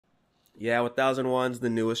Yeah, with 1001's the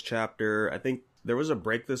newest chapter. I think there was a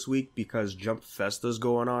break this week because Jump Festa's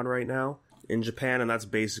going on right now in Japan, and that's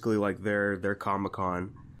basically like their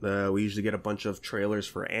Comic-Con. We usually get a bunch of trailers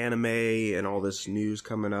for anime and all this news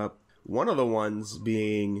coming up. One of the ones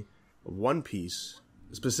being One Piece,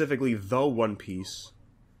 specifically The One Piece.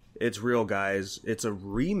 It's real, guys. It's a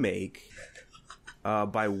remake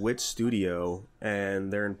by Wit Studio,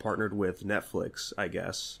 and they're partnered with Netflix, I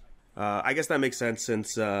guess. I guess that makes sense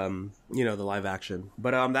since, the live action.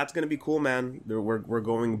 But that's going to be cool, man. We're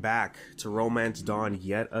going back to Romance Dawn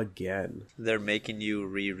yet again. They're making you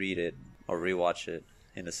reread it or rewatch it,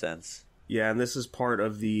 in a sense. Yeah, and this is part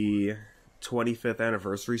of the 25th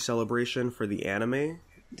anniversary celebration for the anime.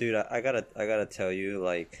 Dude, I gotta tell you,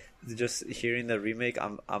 like, just hearing the remake,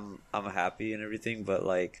 I'm happy and everything, but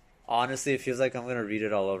like, honestly, it feels like I'm gonna read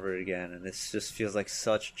it all over again, and it just feels like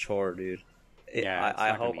such a chore, dude.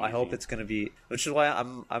 I hope it's gonna be, which is why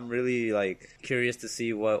I'm really like curious to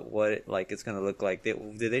see what like it's gonna look like.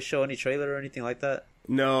 Did they show any trailer or anything like that?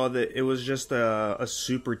 No, it was just a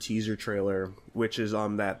super teaser trailer, which is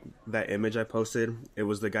on that image I posted. It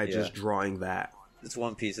was the guy just drawing that. It's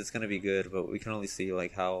One Piece. It's gonna be good, but we can only see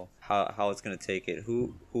like how it's gonna take it.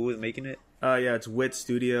 Who is making it? Yeah, it's Wit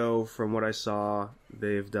Studio. From what I saw,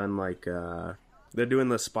 they've done like they're doing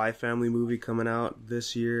the Spy Family movie coming out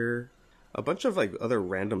this year. A bunch of like other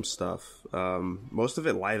random stuff. Most of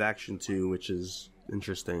it live action too, which is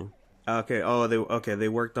interesting. Okay. Oh, they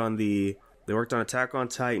worked on Attack on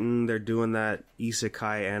Titan. They're doing that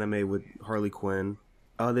isekai anime with Harley Quinn.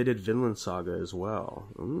 Oh, they did Vinland Saga as well.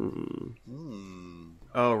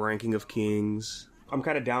 Oh, Ranking of Kings. I'm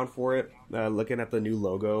kind of down for it. Looking at the new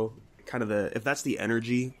logo, if that's the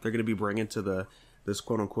energy they're going to be bringing to this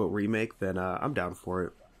quote unquote remake, then I'm down for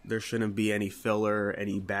it. There shouldn't be any filler,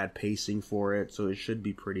 any bad pacing for it, so it should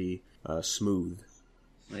be pretty smooth.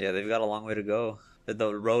 Yeah, they've got a long way to go.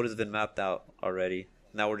 The road has been mapped out already.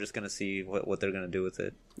 Now we're just going to see what they're going to do with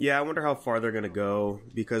it. Yeah, I wonder how far they're going to go,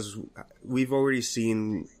 because we've already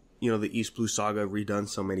seen, the East Blue Saga redone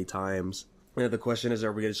so many times. And the question is,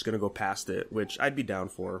 are we just going to go past it? Which I'd be down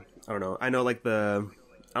for. I don't know. I know, I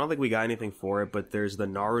don't think we got anything for it, but there's the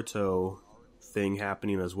Naruto thing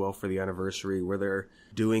happening as well for the anniversary, where they're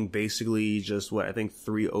doing basically just 3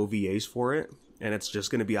 OVAs for it. And it's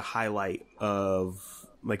just going to be a highlight of,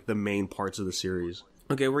 like, the main parts of the series.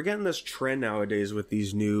 Okay, we're getting this trend nowadays with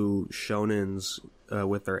these new shonens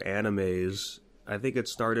with their animes. I think it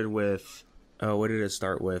started with, what did it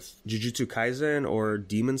start with? Jujutsu Kaisen or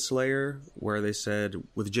Demon Slayer, where they said,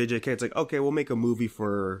 with JJK, it's like, okay, we'll make a movie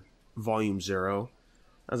for Volume 0.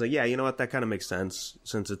 I was like, yeah, you know what, that kind of makes sense,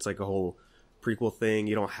 since it's like a whole prequel thing.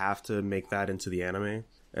 You don't have to make that into the anime.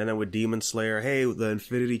 And then with Demon Slayer, hey, the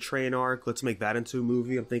Infinity Train arc, let's make that into a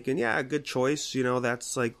movie. I'm thinking, yeah, good choice.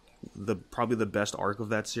 That's like probably the best arc of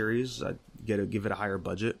that series. I'd give it a higher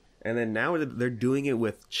budget. And then now they're doing it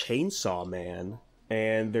with Chainsaw Man,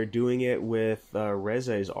 and they're doing it with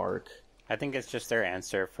Reze's arc. I think it's just their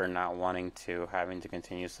answer for not wanting to having to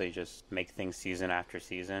continuously just make things season after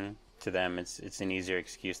season. To them, it's an easier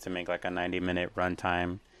excuse to make like a 90-minute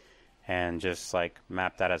runtime and just like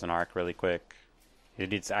map that as an arc really quick.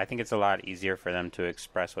 I think it's a lot easier for them to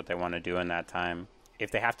express what they want to do in that time. If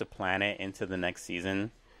they have to plan it into the next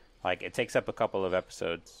season, like, it takes up a couple of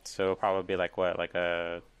episodes, so it'll probably be like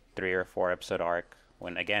a 3 or 4 episode arc,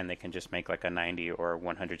 when again they can just make like a 90 or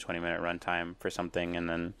 120 minute runtime for something, and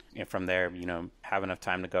then from there have enough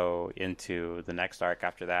time to go into the next arc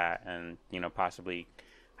after that, and possibly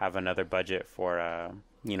have another budget for a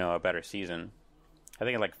better season. I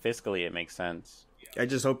think like fiscally it makes sense. I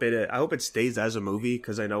just hope it stays as a movie,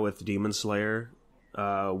 because I know with Demon Slayer,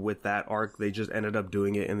 with that arc, they just ended up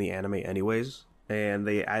doing it in the anime anyways. And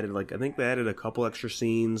they added a couple extra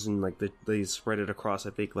scenes, and like they spread it across, I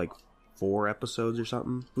think, like 4 episodes or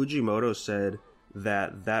something. Fujimoto said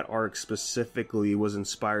that arc specifically was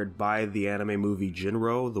inspired by the anime movie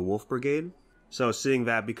Jinro, The Wolf Brigade. So seeing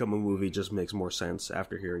that become a movie just makes more sense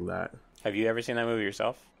after hearing that. Have you ever seen that movie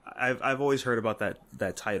yourself? I've always heard about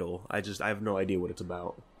that title. I have no idea what it's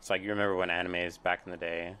about. It's like, you remember when animes back in the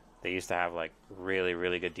day, they used to have like really,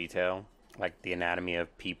 really good detail, like the anatomy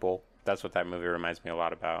of people. That's what that movie reminds me a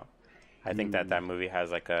lot about. I think that movie has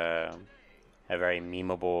like a very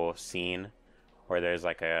memeable scene where there's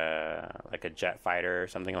like a jet fighter or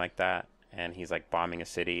something like that, and he's like bombing a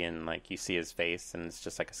city, and like you see his face and it's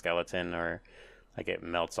just like a skeleton, or like it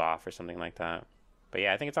melts off or something like that. But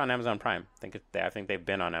yeah, I think it's on Amazon Prime. I think they've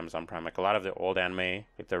been on Amazon Prime. Like a lot of the old anime,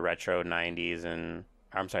 like the retro 90s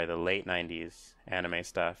the late 90s anime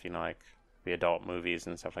stuff, like the adult movies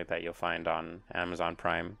and stuff like that, you'll find on Amazon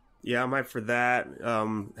Prime. Yeah, I'm hyped for that.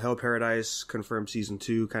 Hell Paradise confirmed season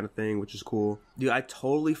 2 kind of thing, which is cool. Dude, I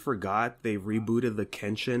totally forgot they rebooted the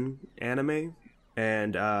Kenshin anime,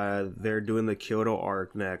 and they're doing the Kyoto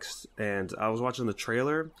arc next. And I was watching the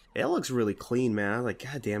trailer. It looks really clean, man. I was like,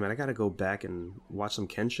 God damn it, I gotta go back and watch some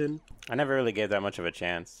Kenshin. I never really gave that much of a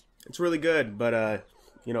chance. It's really good, but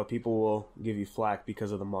people will give you flack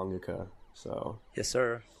because of the mangaka. So Yes,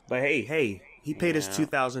 sir. but hey, he paid his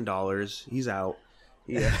 $2,000. He's out.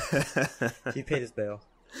 Yeah. He paid his bail.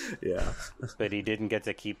 Yeah. But he didn't get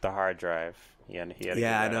to keep the hard drive. He had to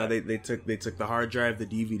Yeah, I know. They took the hard drive, the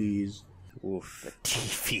DVDs. Oof. The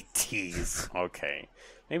DVDs. Okay.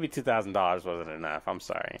 Maybe $2,000 wasn't enough. I'm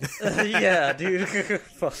sorry. Yeah, dude.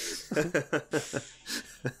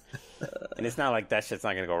 And it's not like that shit's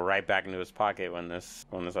not gonna go right back into his pocket when this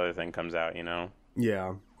other thing comes out, you know?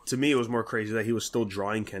 Yeah. To me, it was more crazy that he was still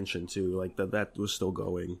drawing Kenshin too. Like that was still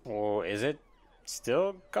going. Well, is it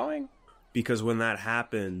still going? Because when that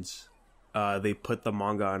happened, they put the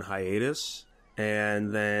manga on hiatus,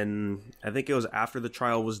 and then I think it was after the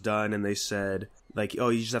trial was done, and they said like, "Oh,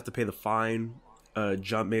 you just have to pay the fine."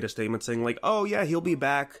 Jump made a statement saying like, "Oh yeah, he'll be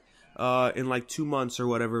back in like 2 months or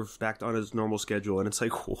whatever, back on his normal schedule." And it's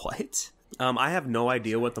like, what? I have no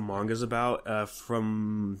idea what the manga's about.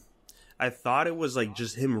 I thought it was like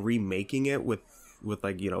just him remaking it with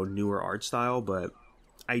like, newer art style, but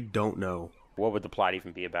I don't know. What would the plot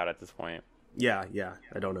even be about at this point? Yeah,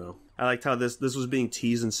 I don't know. I liked how this was being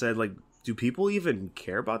teased and said, like, do people even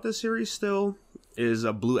care about this series still? Is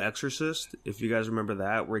a Blue Exorcist, if you guys remember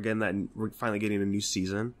that, we're finally getting a new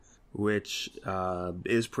season, which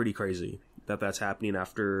is pretty crazy that's happening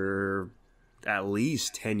after at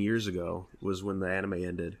least 10 years ago was when the anime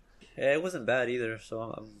ended. Yeah, it wasn't bad either, so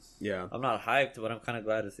I'm not hyped, but I'm kind of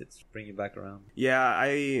glad it's bringing back around. Yeah,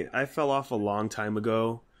 I fell off a long time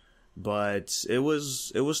ago, but it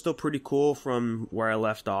was still pretty cool from where I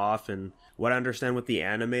left off. And what I understand with the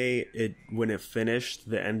anime, when it finished,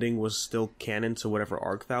 the ending was still canon to whatever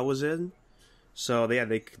arc that was in. So yeah,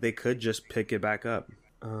 they could just pick it back up.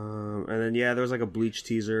 And then there was like a Bleach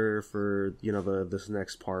teaser for this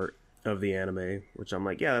next part of the anime, which I'm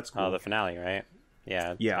like, yeah, that's cool. Oh, the finale, right?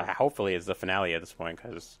 Yeah. Hopefully it's the finale at this point,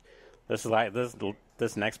 because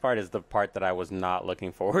this next part is the part that I was not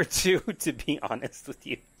looking forward to be honest with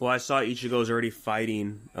you. Well, I saw Ichigo's already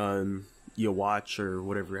fighting Yawatch, or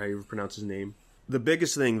whatever, how you pronounce his name. The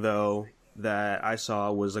biggest thing, though, that I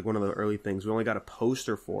saw was like one of the early things. We only got a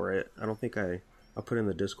poster for it. I don't think I'll put it in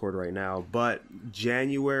the Discord right now. But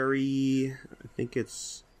January,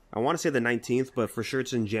 I want to say the 19th, but for sure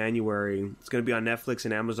it's in January. It's going to be on Netflix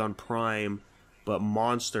and Amazon Prime. But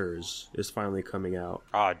Monsters is finally coming out.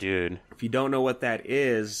 Oh, dude. If you don't know what that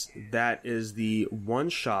is the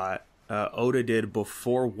one-shot Oda did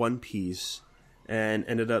before One Piece and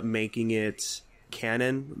ended up making it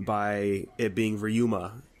canon by it being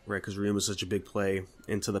Ryuma, right? Because Ryuma is such a big play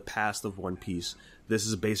into the past of One Piece. This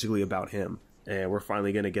is basically about him. And we're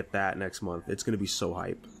finally going to get that next month. It's going to be so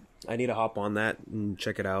hype. I need to hop on that and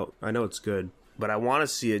check it out. I know it's good. But I want to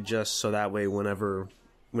see it just so that way when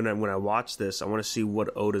I watch this, I want to see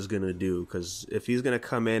what Oda's going to do. Because if he's going to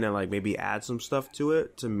come in and like maybe add some stuff to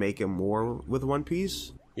it to make it more with One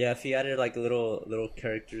Piece. Yeah, if he added like little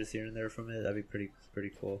characters here and there from it, that'd be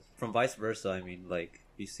pretty cool. From vice versa, I mean, like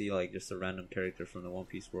you see like just a random character from the One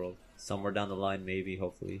Piece world. Somewhere down the line, maybe,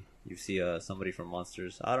 hopefully, you see somebody from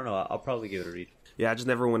Monsters. I don't know. I'll probably give it a read. Yeah, I just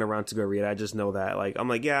never went around to go read it. I just know that. Like, I'm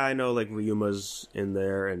like, yeah, I know like Ryuma's in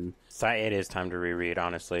there, and so it is time to reread.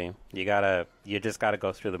 Honestly, you just gotta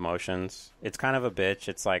go through the motions. It's kind of a bitch.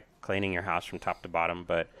 It's like cleaning your house from top to bottom,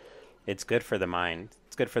 but it's good for the mind.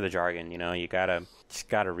 It's good for the jargon. You just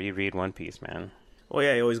gotta reread One Piece, man. Oh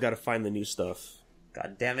yeah, you always gotta find the new stuff.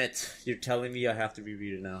 God damn it! You're telling me I have to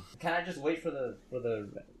reread it now. Can I just wait for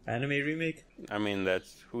the anime remake? I mean,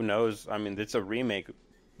 who knows? I mean, it's a remake,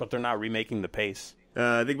 but they're not remaking the pace.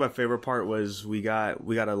 I think my favorite part was we got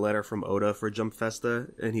a letter from Oda for Jump Festa,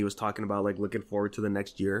 and he was talking about like looking forward to the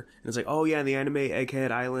next year. And it's like, oh yeah, the anime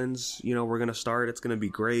Egghead Islands, we're gonna start. It's gonna be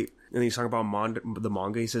great. And he's talking about the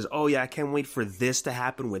manga. He says, oh yeah, I can't wait for this to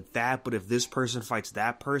happen with that. But if this person fights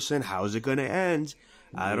that person, how's it gonna end?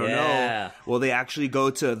 I don't know. Will they actually go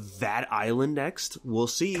to that island next? We'll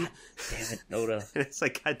see. God damn it, Oda. It's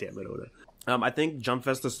like, God damn it, Oda. I think Jump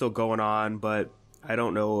Fest is still going on, but I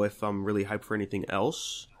don't know if I'm really hyped for anything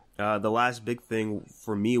else. The last big thing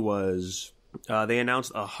for me was they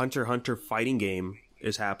announced a Hunter x Hunter fighting game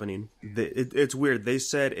is happening. It's weird. They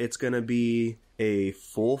said it's going to be a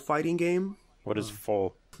full fighting game. What is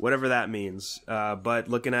full? Whatever that means. But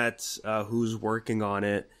looking at who's working on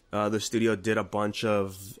it, The studio did a bunch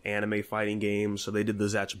of anime fighting games. So they did the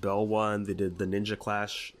Zatch Bell one. They did the Ninja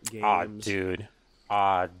Clash games. Dude.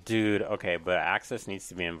 Okay, but Access needs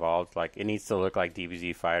to be involved. Like, it needs to look like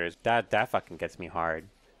DBZ Fighters. That fucking gets me hard.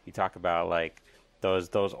 You talk about like those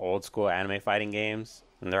old school anime fighting games,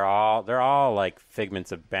 and they're all like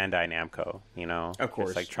figments of Bandai Namco. You know, of course,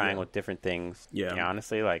 just like trying with different things. Yeah,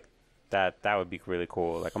 honestly, like that would be really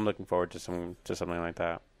cool. Like, I'm looking forward to something like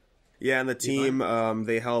that. Yeah, and the team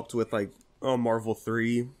they helped with like Marvel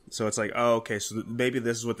 3. So it's like, oh, okay, so maybe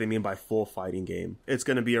this is what they mean by full fighting game. It's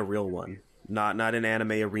going to be a real one. Not an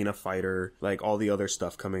anime arena fighter like all the other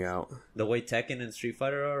stuff coming out. The way Tekken and Street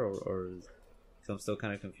Fighter are, or I'm still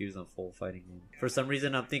kind of confused on full fighting game. For some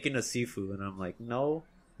reason, I'm thinking of Sifu, and I'm like, no.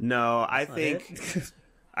 I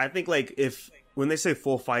think like when they say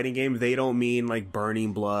full fighting game, they don't mean like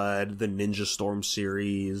Burning Blood, the Ninja Storm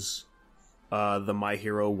series, the My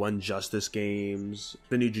Hero One Justice games,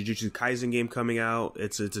 the new Jujutsu Kaisen game coming out.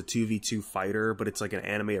 It's a 2v2 fighter, but it's like an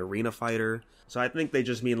anime arena fighter. So I think they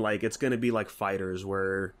just mean like it's going to be like fighters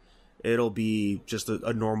where it'll be just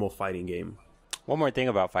a normal fighting game. One more thing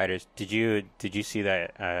about fighters. Did you see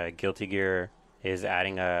that Guilty Gear is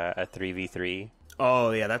adding a 3v3?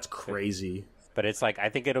 Oh yeah, that's crazy. But it's like, I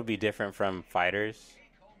think it'll be different from fighters,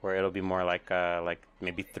 where it'll be more like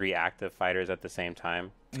maybe 3 active fighters at the same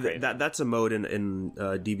time. That's a mode in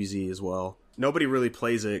DBZ as well. Nobody really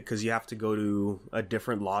plays it because you have to go to a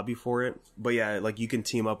different lobby for it. But yeah, like you can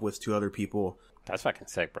team up with 2 other people. That's fucking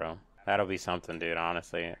sick, bro. That'll be something, dude,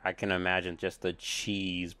 honestly. I can imagine just the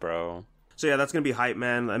cheese, bro. So yeah, that's going to be hype,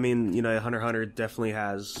 man. I mean, you know, Hunter x Hunter definitely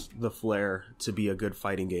has the flair to be a good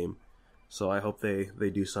fighting game. So I hope they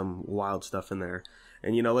do some wild stuff in there.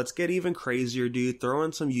 And, you know, let's get even crazier, dude. Throw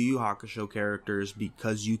in some Yu Yu Hakusho characters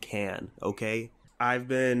because you can, okay? I've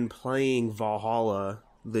been playing Valhalla,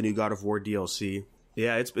 the new God of War DLC.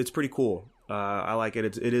 Yeah, it's pretty cool. I like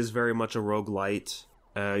it. It is very much a roguelite.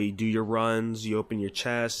 You do your runs, you open your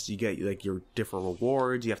chests, you get like your different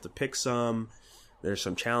rewards. You have to pick some. There's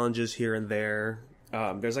some challenges here and there.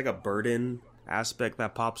 There's like a burden aspect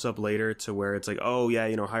that pops up later to where it's like, oh yeah,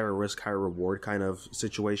 you know, higher risk, higher reward kind of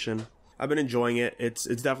situation. I've been enjoying it. It's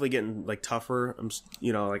definitely getting like tougher.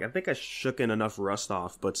 You know, like I think I shook in enough rust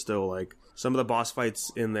off, but still, like some of the boss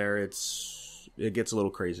fights in there, it gets a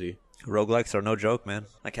little crazy. Roguelikes are no joke, man.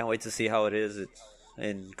 I can't wait to see how it is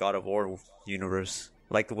in God of War universe.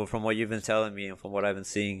 Like from what you've been telling me and from what I've been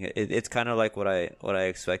seeing, it's kind of like what I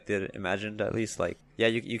expected, imagined at least. Like, yeah,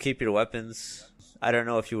 you keep your weapons. I don't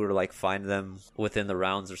know if you were to like find them within the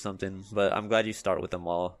rounds or something, but I'm glad you start with them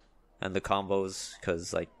all and the combos,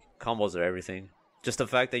 because like combos are everything. Just the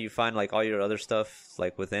fact that you find like all your other stuff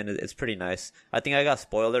like within it's pretty nice. I think I got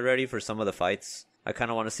spoiled already for some of the fights. I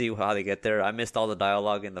kind of want to see how they get there. I missed all the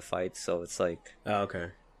dialogue in the fights, so it's like, oh, okay.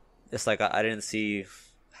 It's like I didn't see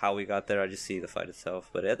how we got there. I just see the fight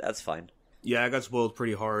itself, but that's fine. Yeah, I got spoiled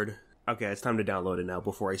pretty hard. Okay, it's time to download it now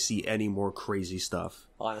before I see any more crazy stuff.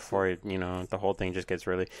 Honestly. Before, you know, the whole thing just gets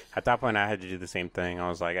really... At that point, I had to do the same thing. I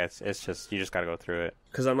was like, it's just... You just gotta go through it.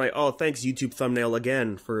 Because I'm like, oh, thanks, YouTube thumbnail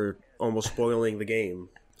again for almost spoiling the game.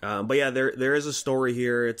 But yeah, there is a story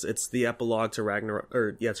here. It's the epilogue to Ragnarok,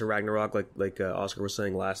 to Ragnarok, like Oscar was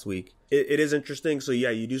saying last week. It is interesting. So yeah,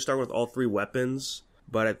 you do start with all 3 weapons,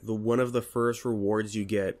 but one of the first rewards you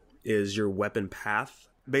get is your weapon path.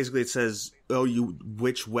 Basically, it says,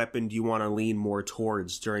 which weapon do you want to lean more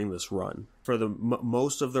towards during this run? For the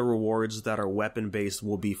most of the rewards that are weapon-based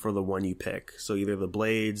will be for the one you pick. So either the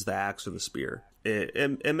blades, the axe, or the spear.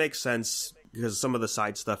 It makes sense because some of the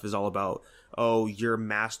side stuff is all about, you're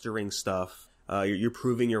mastering stuff. You're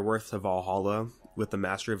proving your worth to Valhalla with the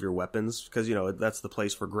mastery of your weapons. Because, you know, that's the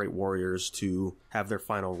place for great warriors to have their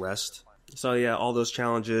final rest. So yeah, all those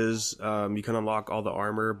challenges, you can unlock all the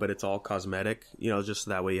armor, but it's all cosmetic, you know, just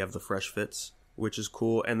that way you have the fresh fits, which is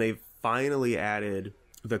cool. And they've finally added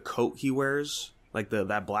the coat he wears, like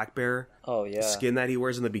that black bear skin that he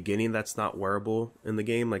wears in the beginning. That's not wearable in the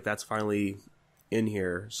game. Like that's finally in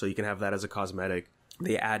here, so you can have that as a cosmetic.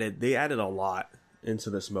 They added a lot into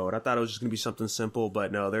this mode. I thought it was just gonna be something simple,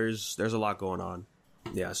 but no, there's a lot going on.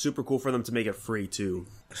 Yeah, super cool for them to make it free too.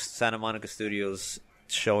 Santa Monica Studios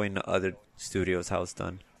showing other studios how it's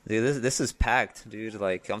done. Dude, this is packed, dude.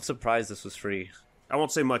 Like, I'm surprised this was free. I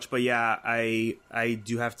won't say much, but yeah, I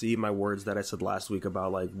do have to eat my words that I said last week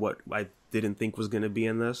about like what I didn't think was going to be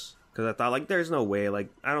in this, because I thought like there's no way, like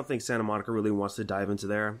I don't think Santa Monica really wants to dive into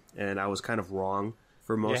there, and I was kind of wrong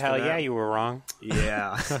for most of that. Yeah, you were wrong.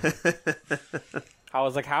 Yeah. I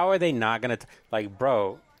was like, how are they not going to like,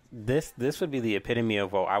 bro, this would be the epitome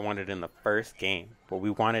of what I wanted in the first game. What we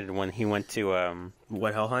wanted when he went to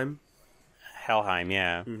what, Helheim? Helheim,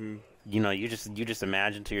 yeah. Mm-hmm. You know, you just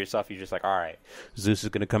imagine to yourself, you're just like, all right, Zeus is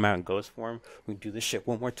gonna come out in ghost form. We do this shit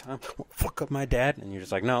one more time. Fuck up my dad, and you're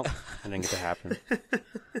just like, no, it didn't get to happen.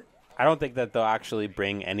 I don't think that they'll actually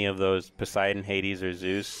bring any of those Poseidon, Hades, or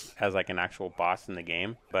Zeus as like an actual boss in the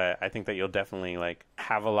game, but I think that you'll definitely like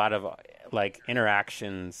have a lot of like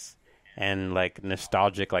interactions and like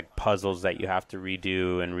nostalgic like puzzles that you have to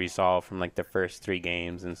redo and resolve from like the first 3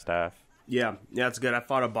 games and stuff. Yeah, it's good. I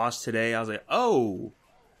fought a boss today. I was like, oh,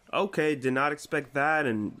 okay, did not expect that,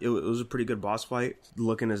 and it was a pretty good boss fight.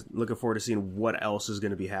 Looking forward to seeing what else is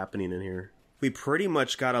going to be happening in here. We pretty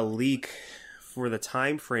much got a leak for the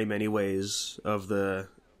time frame, anyways, of the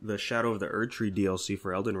Shadow of the Erdtree DLC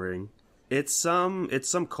for Elden Ring. It's some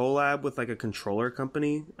collab with like a controller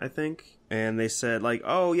company, I think, and they said like,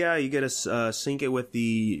 oh yeah, you get to sync it with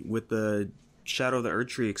the Shadow of the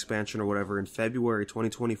Erdtree expansion or whatever in February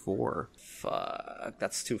 2024. Fuck,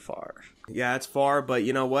 that's too far. Yeah, it's far, but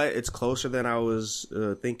you know what? It's closer than I was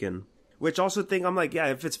thinking. Which also I'm like, yeah,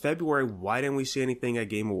 if it's February, why didn't we see anything at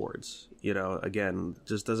Game Awards? You know, again,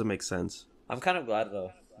 just doesn't make sense. I'm kind of glad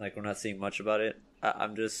though. Like we're not seeing much about it.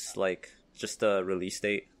 I'm just like, just the release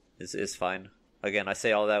date is fine. Again, I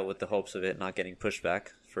say all that with the hopes of it not getting pushed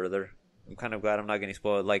back further. I'm kind of glad I'm not getting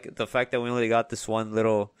spoiled. Like the fact that we only got this one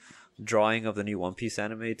little drawing of the new One Piece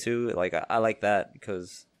anime too. Like I like that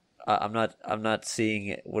because I'm not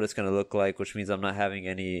seeing what it's gonna look like, which means I'm not having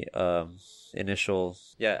any initial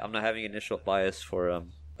bias for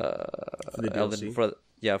the DLC.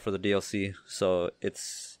 for the DLC. So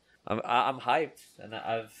I'm hyped, and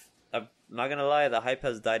I'm not gonna lie, the hype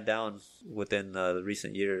has died down within the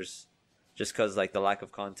recent years, just because like the lack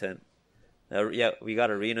of content. We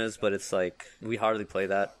got arenas, but it's like we hardly play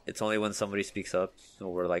that. It's only when somebody speaks up, and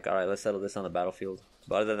we're like, all right, let's settle this on the battlefield.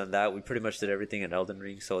 But other than that, we pretty much did everything in Elden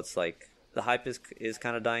Ring. So it's like the hype is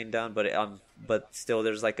kind of dying down, but still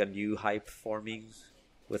there's like a new hype forming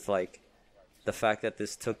with like the fact that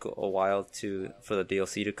this took a while for the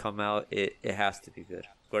DLC to come out. It has to be good.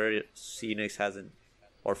 Square Enix hasn't,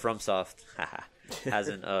 or FromSoft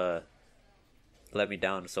hasn't let me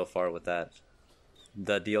down so far with that.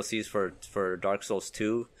 The DLCs for Dark Souls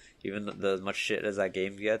 2, even the much shit as that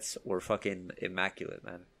game gets, were fucking immaculate,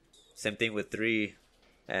 man. Same thing with 3,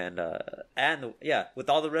 and with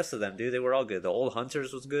all the rest of them, dude, they were all good. The Old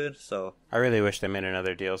Hunters was good, so I really wish they made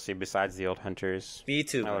another DLC besides the Old Hunters. me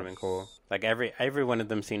too. That would have been cool. Like every one of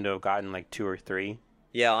them seemed to have gotten like 2 or 3.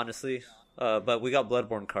 Yeah, honestly, but we got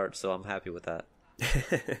Bloodborne cart, so I'm happy with that.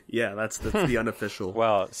 Yeah, that's the unofficial.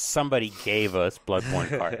 Well, somebody gave us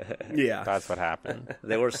Bloodborne card. Yeah, That's what happened.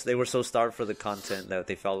 They were so starved for the content that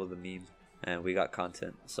they followed the meme, and we got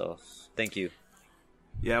content. So thank you.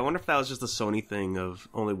 Yeah, I wonder if that was just a Sony thing of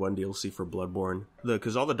only one DLC for Bloodborne.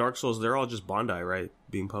 Because all the Dark Souls, they're all just Bandai, right?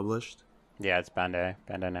 Being published. Yeah, it's Bandai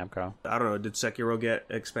Namco. I don't know. Did Sekiro get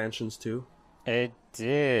expansions too? It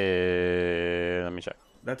did. Let me check.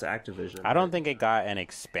 That's Activision. I don't think it got an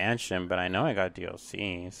expansion, but I know it got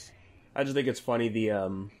DLCs. I just think it's funny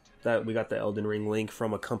that we got the Elden Ring link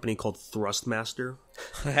from a company called Thrustmaster.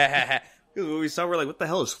 Because when we saw, we're like, what the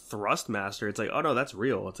hell is Thrustmaster? It's like, oh no, that's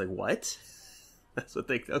real. It's like, what? That's what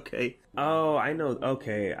they... Okay. Oh, I know.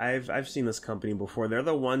 Okay. I've seen this company before. They're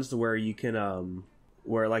the ones where you can...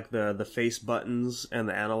 where like the face buttons and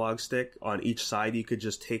the analog stick on each side, you could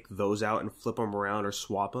just take those out and flip them around or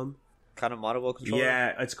swap them. Kind of moddable controller?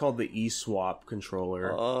 Yeah, it's called the eSwap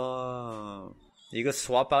controller. Oh. You could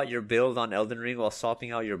swap out your build on Elden Ring while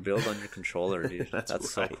swapping out your build on your controller, dude. That's right.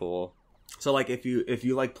 So cool. So like if you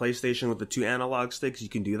like PlayStation with the 2 analog sticks, you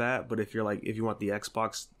can do that. But if you want the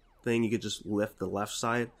Xbox thing, you could just lift the left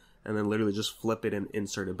side and then literally just flip it and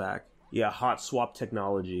insert it back. Yeah, hot swap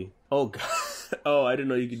technology. Oh god. Oh, I didn't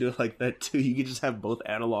know you could do it like that too. You could just have both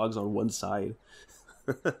analogs on one side.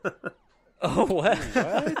 Oh, what?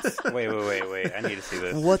 What? Wait. I need to see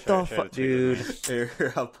this. What the fuck, dude? Here,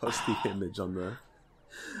 I'll post the image on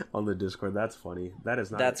the Discord. That's funny. That is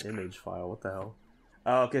not an image file. What the hell?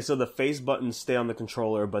 Okay, so the face buttons stay on the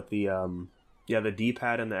controller, but the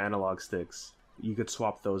D-pad and the analog sticks, you could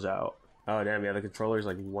swap those out. Oh damn, yeah, the controller is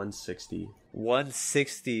like $160.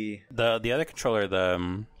 $160. The other controller,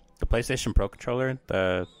 the PlayStation Pro controller,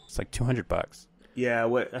 it's like $200. Yeah,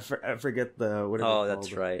 I forget what. Oh,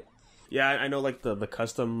 that's right. Yeah, I know, like the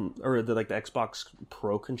custom or the Xbox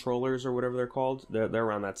Pro controllers or whatever they're called. They're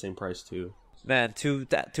around that same price too. Man, two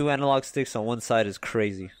analog sticks on one side is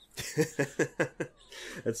crazy.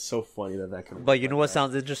 It's so funny that can. But you know what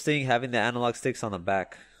sounds interesting? Having the analog sticks on the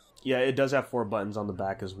back. Yeah, it does have 4 buttons on the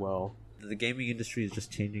back as well. The gaming industry is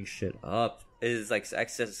just changing shit up. It is like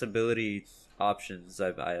accessibility options.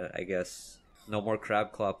 I guess no more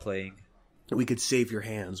crab claw playing. We could save your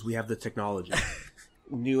hands. We have the technology.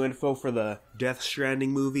 New info for the Death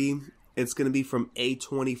Stranding movie. It's going to be from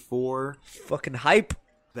A24. Fucking hype.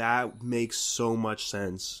 That makes so much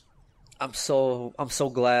sense. I'm so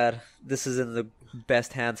glad this is in the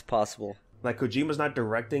best hands possible. Like, Kojima's not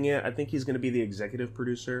directing it. I think he's going to be the executive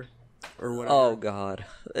producer or whatever. Oh, God.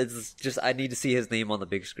 It's just, I need to see his name on the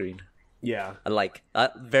big screen. Yeah. Like,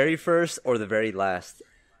 very first or the very last.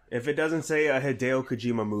 If it doesn't say a Hideo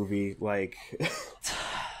Kojima movie, like...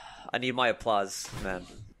 I need my applause, man.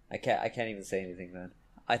 I can't even say anything, man.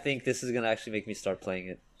 I think this is going to actually make me start playing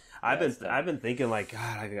it. I've been thinking, like,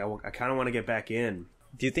 God, I kind of want to get back in.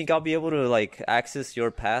 Do you think I'll be able to, like, access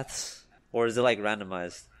your paths? Or is it, like,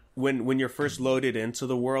 randomized? When you're first loaded into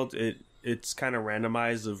the world, it's kind of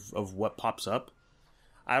randomized of what pops up.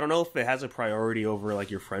 I don't know if it has a priority over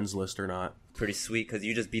like your friends list or not. Pretty sweet, because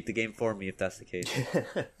you just beat the game for me if that's the case.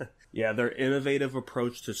 Yeah, their innovative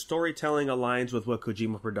approach to storytelling aligns with what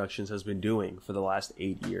Kojima Productions has been doing for the last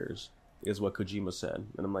 8 years, is what Kojima said.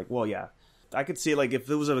 And I'm like, well, yeah. I could see, like, if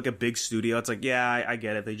it was like a big studio, it's like, yeah, I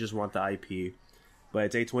get it. They just want the IP.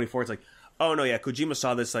 But it's A24, it's like, oh, no, yeah, Kojima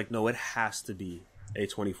saw this, like, no, it has to be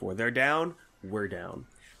A24. They're down, we're down.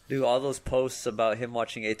 Dude, all those posts about him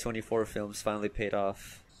watching A24 films finally paid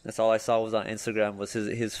off. That's all I saw was on Instagram was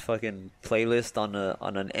his fucking playlist on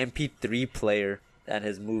an MP3 player and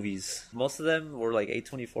his movies. Most of them were like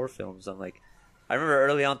A24 films. I remember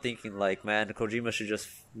early on thinking like, man, Kojima should just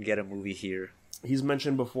get a movie here. He's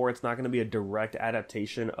mentioned before it's not going to be a direct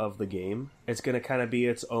adaptation of the game. It's going to kind of be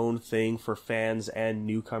its own thing for fans and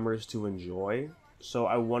newcomers to enjoy. So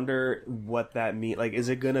I wonder what that means. Like, is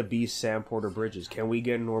it going to be Sam Porter Bridges? Can we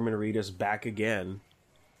get Norman Reedus back again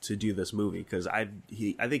to do this movie? Because I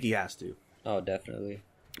think he has to. Oh, definitely.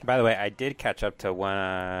 By the way, I did catch up to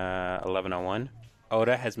 1101.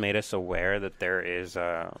 Oda has made us aware that there is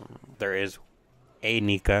a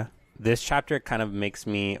Nika. This chapter kind of makes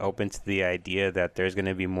me open to the idea that there's going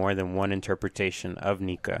to be more than one interpretation of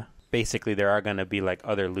Nika. Basically, there are going to be like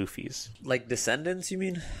other Luffys. Like descendants, you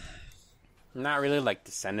mean? Not really like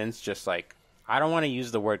descendants, just like, I don't want to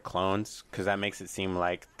use the word clones because that makes it seem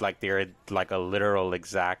like they're like a literal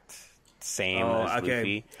exact same as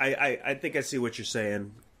Luffy. I think I see what you're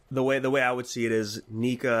saying. The way I would see it is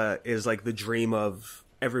Nika is like the dream of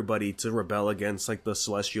everybody to rebel against like the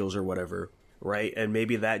Celestials or whatever, right? And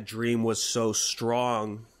maybe that dream was so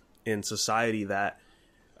strong in society that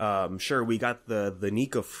sure, we got the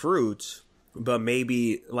Nika fruit, but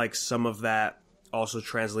maybe like some of that also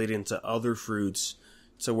translated into other fruits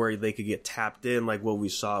to where they could get tapped in, like what we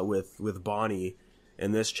saw with Bonnie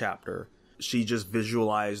in this chapter. She just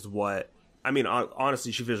visualized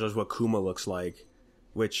honestly, she visualized what Kuma looks like,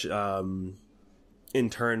 which in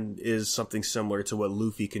turn is something similar to what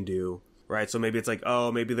Luffy can do, right? So maybe it's like,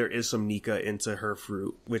 oh, maybe there is some Nika into her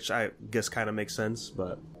fruit, which I guess kind of makes sense,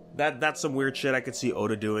 but that's some weird shit I could see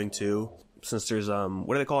Oda doing too, since there's what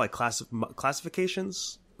do they call, like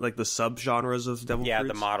classifications? Like the subgenres of devil fruits? Yeah,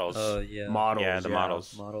 the models. Oh, yeah. Models. Yeah, the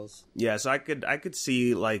models. Models. Yeah, so I could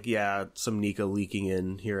see like, yeah, some Nika leaking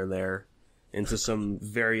in here and there into some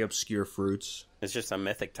very obscure fruits. It's just a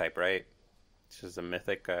mythic type, right? It's just a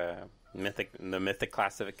the mythic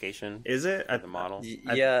classification. Is it? The model.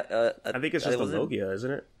 Yeah. I think it's just a Logia, isn't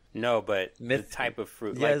it? No, but the type of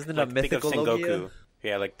fruit. Yeah, like, isn't it like a think of mythical Sengoku. Logia?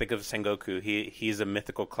 Yeah, like think of Sengoku. He's a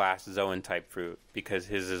mythical class Zoan type fruit because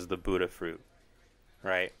his is the Buddha fruit.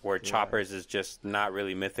 Right, where Chopper's is just not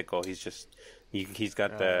really mythical. He's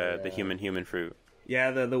got the human fruit. Yeah,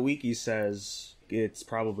 the wiki says it's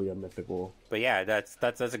probably a mythical. But yeah, that's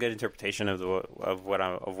a good interpretation of what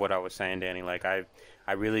I was saying, Danny. Like I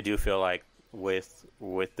really do feel like with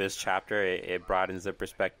this chapter, it broadens the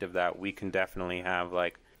perspective that we can definitely have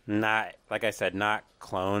like not, like I said, not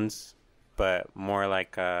clones, but more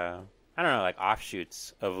like I don't know, like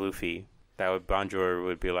offshoots of Luffy. That Bonjour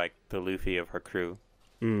would be like the Luffy of her crew.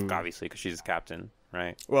 Obviously, because she's a captain,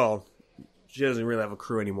 right? Well, she doesn't really have a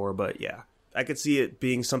crew anymore, but yeah. I could see it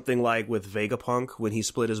being something like with Vegapunk when he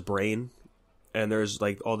split his brain, and there's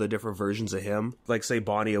like all the different versions of him. Like, say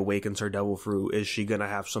Bonnie awakens her devil fruit, is she gonna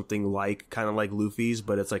have something like, kind of like Luffy's,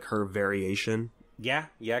 but it's like her variation? Yeah,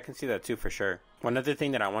 I can see that too, for sure. One other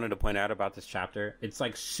thing that I wanted to point out about this chapter, it's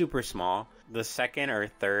like super small. The second or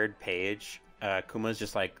third page, Kuma's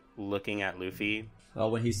just like looking at Luffy. Oh,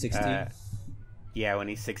 when he's 16? Yeah, when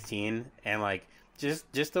he's 16, and like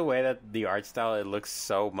just the way that the art style, it looks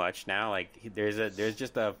so much now. Like there's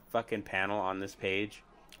just a fucking panel on this page,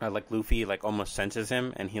 like Luffy like almost senses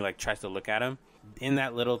him, and he like tries to look at him. In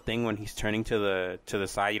that little thing when he's turning to the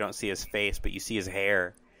side, you don't see his face, but you see his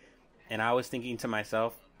hair. And I was thinking to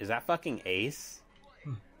myself, is that fucking Ace?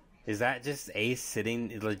 is that just Ace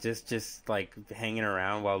sitting, just like hanging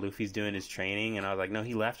around while Luffy's doing his training? And I was like, no,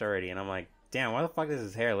 he left already. And I'm like, damn, why the fuck does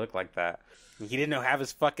his hair look like that? He didn't have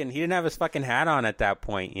his fucking hat on at that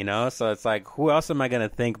point, you know? So it's like, who else am I gonna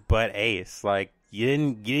think but Ace? Like, you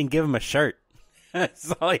didn't give him a shirt.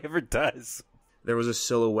 That's all he ever does. There was a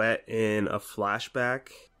silhouette in a flashback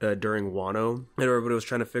during Wano, and everybody was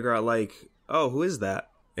trying to figure out, like, oh, who is that?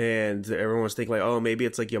 And everyone was thinking, like, oh, maybe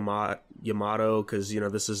it's like Yamato, because, you know,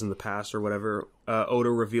 this is in the past or whatever. Oda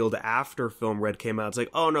revealed after Film Red came out, it's like,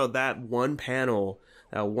 oh no, that one panel,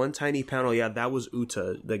 that one tiny panel, yeah, that was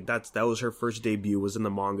Uta. Like, that was her first debut, was in the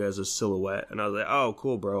manga as a silhouette. And I was like, oh,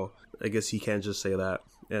 cool, bro. I guess he can't just say that.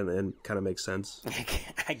 And kind of makes sense.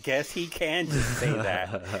 I guess he can just say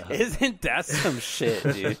that. Isn't that some shit,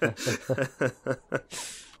 dude?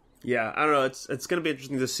 Yeah, I don't know. It's gonna be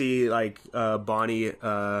interesting to see, like, Bonnie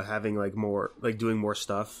having, like, more, like, doing more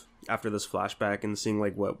stuff after this flashback and seeing,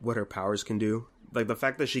 like, what her powers can do. Like, the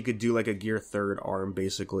fact that she could do, like, a Gear 3rd arm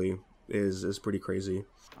basically is pretty crazy.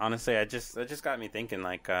 Honestly, it just got me thinking,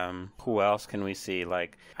 like, who else can we see?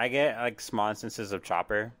 Like, I get, like, small instances of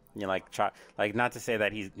Chopper. You know, like not to say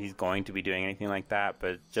that he's going to be doing anything like that,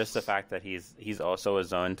 but just the fact that he's also a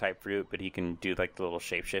zone type fruit, but he can do, like, the little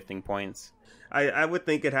shape shifting points. I would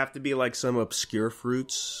think it'd have to be, like, some obscure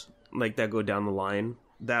fruits, like, that go down the line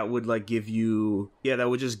that would, like, give you, that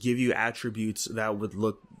would just give you attributes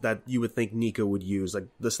that you would think Nika would use, like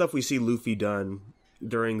the stuff we see Luffy done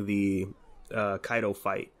during the Kaido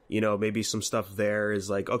fight. You know, maybe some stuff there is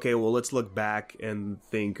like, okay, well, let's look back and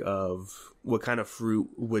think of what kind of fruit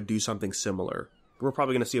would do something similar. We're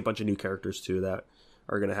probably going to see a bunch of new characters, too, that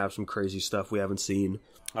are going to have some crazy stuff we haven't seen.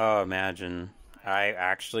 Oh, imagine. I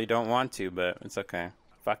actually don't want to, but it's okay.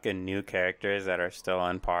 Fucking new characters that are still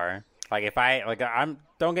on par. Like,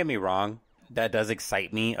 don't get me wrong, that does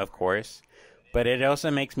excite me, of course. But it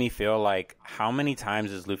also makes me feel like, how many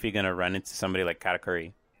times is Luffy going to run into somebody like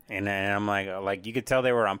Katakuri? And I'm like, you could tell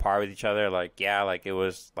they were on par with each other. Like, yeah, it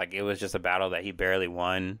was just a battle that he barely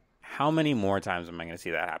won. How many more times am I going to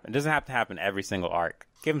see that happen? It doesn't have to happen every single arc.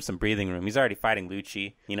 Give him some breathing room. He's already fighting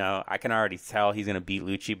Lucci. You know, I can already tell he's going to beat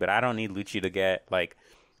Lucci, but I don't need Lucci to get, like,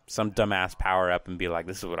 some dumbass power up and be like,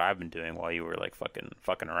 this is what I've been doing while you were, like,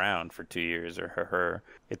 fucking around for 2 years, or her.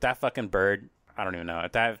 If that fucking bird, I don't even know,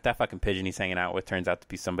 if that fucking pigeon he's hanging out with turns out to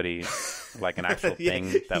be somebody, like, an actual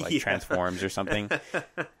thing that, like, transforms or something.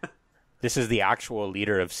 This is the actual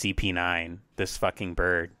leader of CP9, this fucking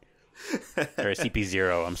bird. Or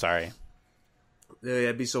CP0, I'm sorry. Yeah,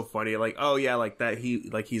 it'd be so funny. Like, oh yeah, like that.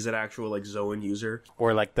 He's an actual, like, Zoan user.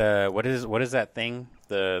 Or like what is that thing?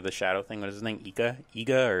 The shadow thing. What is his name? Ika?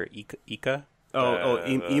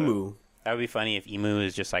 Emu. That would be funny if Emu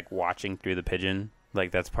is just, like, watching through the pigeon.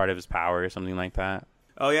 Like, that's part of his power or something like that.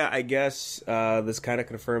 Oh yeah, I guess this kind of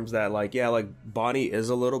confirms that, like, yeah, like, Bonnie is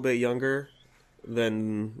a little bit younger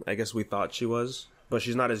than I guess we thought she was, but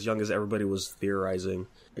she's not as young as everybody was theorizing,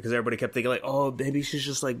 because everybody kept thinking, like, oh, maybe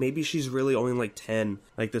she's really only, like, 10,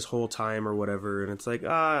 like, this whole time or whatever. And it's like,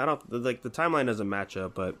 I don't, like, the timeline doesn't match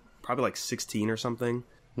up, but probably like 16 or something.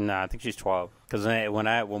 No, I think she's 12. Because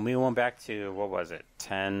when we went back to, what was it,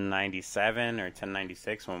 1097 or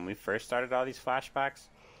 1096, when we first started all these flashbacks,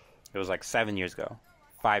 it was like 7 years ago,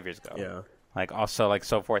 5 years ago. Yeah. Like, also, like,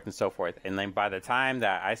 so forth and so forth. And then by the time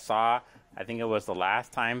that I saw, I think it was the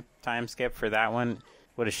last time skip for that one.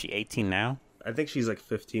 What is she, 18 now? I think she's like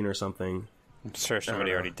 15 or something. I'm sure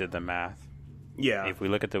somebody already did the math. Yeah. If we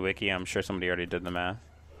look at the wiki, I'm sure somebody already did the math.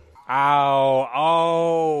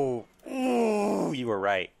 Ow! Ooh, you were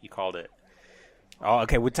right. You called it. Oh,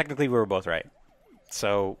 okay. Well, technically, we were both right.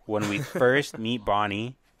 So when we first meet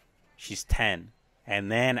Bonnie, she's 10.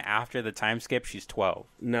 And then after the time skip, she's 12.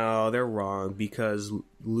 No, they're wrong, because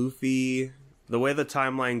Luffy... The way the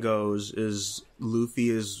timeline goes is Luffy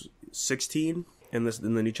is 16 in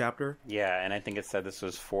the new chapter. Yeah, and I think it said this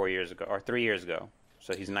was 4 years ago, or 3 years ago.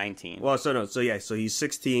 So he's 19. Well, so he's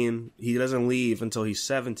 16. He doesn't leave until he's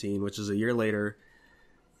 17, which is a year later.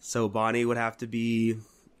 So Bonnie would have to be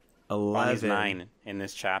 11. Bonnie's 9 in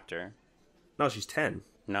this chapter. No, she's 10.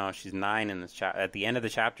 No, she's 9 in this chapter. At the end of the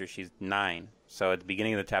chapter, she's 9. So at the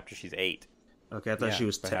beginning of the chapter, she's 8. Okay, I thought she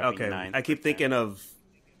was 10. Okay, I keep thinking of...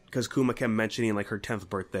 Because Kuma kept mentioning, like, her 10th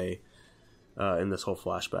birthday in this whole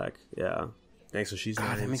flashback. Yeah. Thanks. So she's...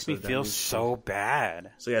 God, that makes me feel so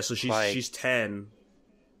bad. So yeah, so she's 10.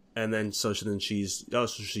 And then so she's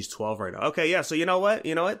 12 right now. Okay, yeah, so you know what?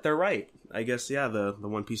 They're right. I guess, yeah, the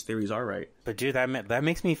One Piece theories are right. But dude, that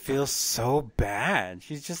makes me feel so bad.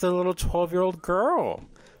 She's just a little 12-year-old girl.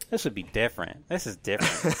 This would be different. This is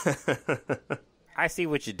different. I see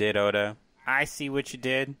what you did, Oda. I see what you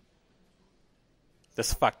did.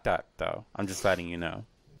 That's fucked up, though. I'm just letting you know.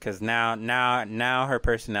 Because now her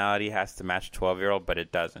personality has to match a 12-year-old, but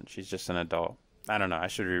it doesn't. She's just an adult. I don't know. I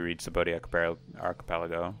should reread Sabaody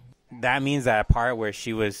Archipelago. That means that part where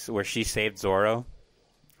she saved Zoro,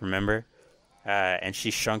 remember? And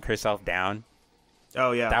she shrunk herself down.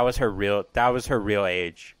 Oh yeah, that was her real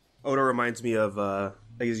age. Oda reminds me of, I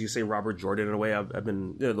guess you say Robert Jordan in a way. I've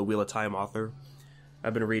been the Wheel of Time author.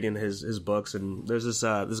 I've been reading his books, and there's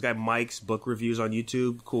this guy Mike's book reviews on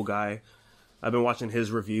YouTube. Cool guy. I've been watching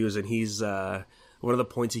his reviews, and he's one of the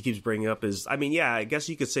points he keeps bringing up is, I mean, yeah, I guess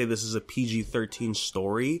you could say this is a PG-13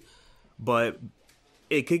 story, but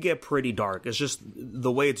it could get pretty dark. It's just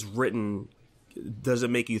the way it's written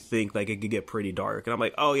doesn't make you think like it could get pretty dark. And I'm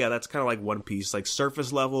like, oh yeah, that's kind of like One Piece. Like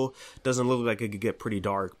surface level doesn't look like it could get pretty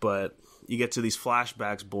dark, but you get to these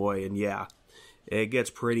flashbacks, boy, and yeah, it gets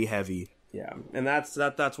pretty heavy. Yeah, and that's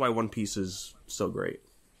why One Piece is so great.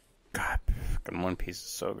 God, fucking One Piece is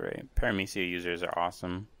so great. Paramecia users are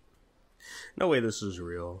awesome. No way this is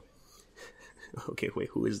real. Okay, wait,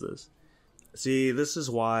 who is this? See, this is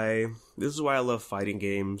why I love fighting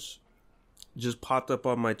games. Just popped up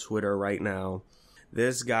on my Twitter right now.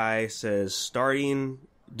 This guy says, starting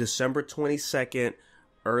December 22nd,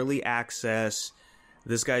 early access.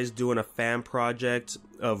 This guy's doing a fan project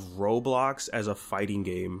of Roblox as a fighting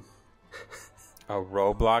game. A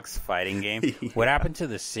Roblox fighting game? Yeah. What happened to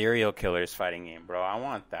the serial killers fighting game, bro? I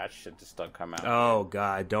want that shit to still come out. Oh,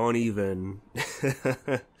 God, don't even.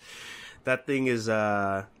 That thing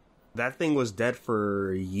was dead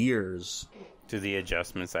for years. To the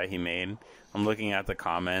adjustments that he made. I'm looking at the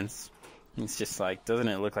comments. It's just like, doesn't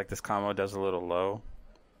it look like this combo does a little low?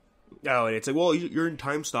 Oh, and it's like, well, you're in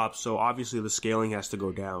time stop, so obviously the scaling has to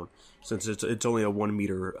go down since it's only a 1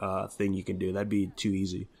 meter thing you can do. That'd be too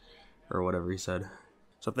easy, or whatever he said.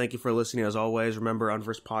 So thank you for listening. As always, remember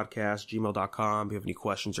unversedpodcast@gmail.com. If you have any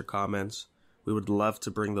questions or comments, we would love to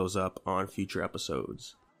bring those up on future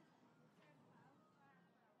episodes.